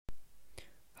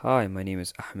Hi, my name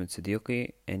is Ahmed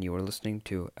Siddiqui, and you are listening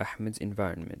to Ahmed's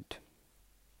Environment.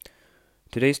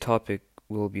 Today's topic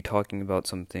will be talking about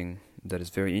something that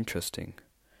is very interesting,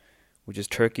 which is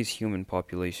Turkey's human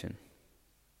population.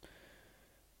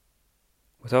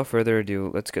 Without further ado,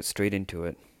 let's get straight into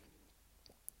it.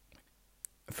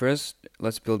 First,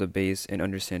 let's build a base and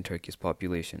understand Turkey's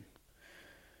population.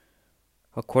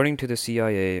 According to the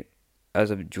CIA, as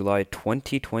of July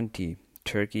 2020,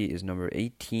 Turkey is number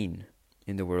 18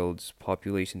 in the world's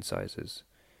population sizes,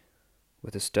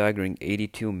 with a staggering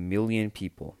 82 million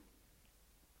people.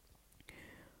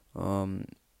 Um,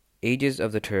 Ages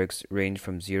of the Turks range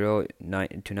from 0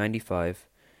 to 95,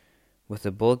 with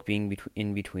the bulk being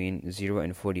in between 0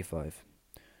 and 45.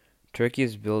 Turkey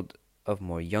is built of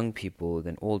more young people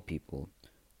than old people,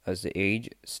 as the age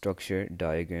structure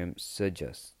diagram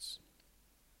suggests.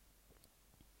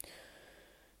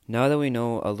 Now that we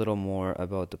know a little more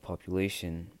about the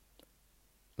population,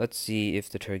 let's see if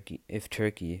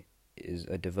Turkey is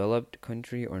a developed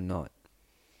country or not.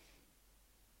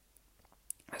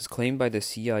 As claimed by the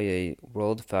CIA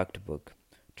World Factbook,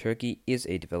 Turkey is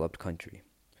a developed country.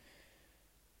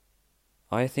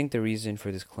 I think the reason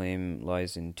for this claim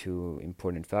lies in two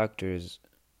important factors,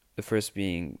 the first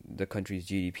being the country's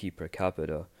GDP per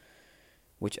capita,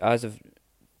 which as of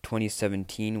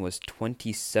 2017 was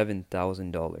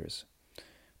 $27,000.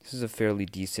 This is a fairly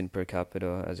decent per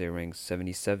capita as it ranks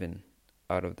 77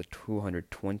 out of the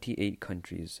 228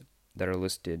 countries that are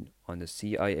listed on the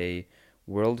CIA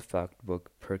World Factbook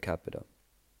per capita.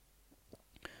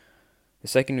 The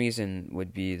second reason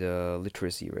would be the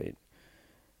literacy rate.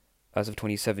 As of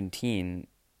 2017,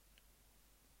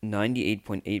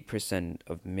 98.8%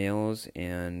 of males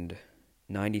and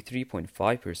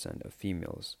 93.5% of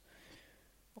females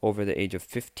over the age of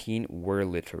 15 were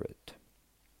literate.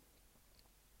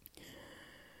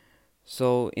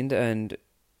 So, in the end,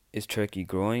 is Turkey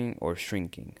growing or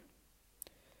shrinking?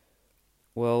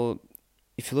 Well,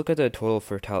 if you look at the total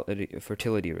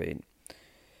fertility rate,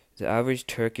 the average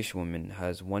Turkish woman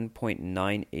has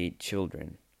 1.98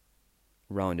 children,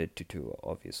 rounded to 2,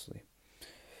 obviously.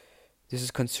 This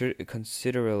is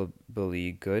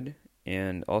considerably good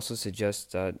and also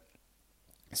suggests that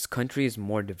this country is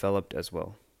more developed as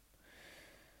well.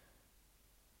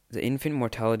 The infant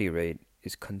mortality rate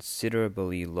is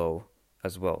considerably low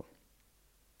as well.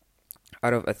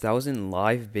 Out of 1,000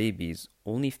 live babies,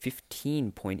 only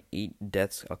 15.8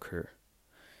 deaths occur.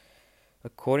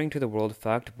 According to the World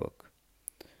Factbook,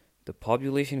 the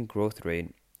population growth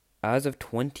rate as of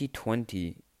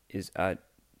 2020 is at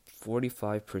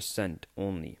 45%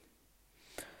 only.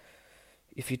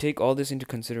 If you take all this into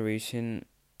consideration,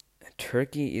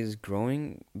 Turkey is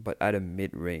growing but at a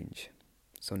mid-range.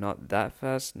 So not that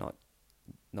fast, not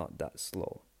that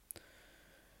slow.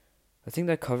 I think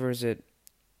that covers it.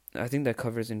 I think that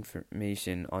covers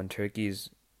information on Turkey's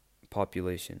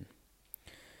population.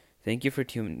 Thank you for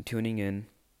tuning in.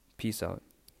 Peace out.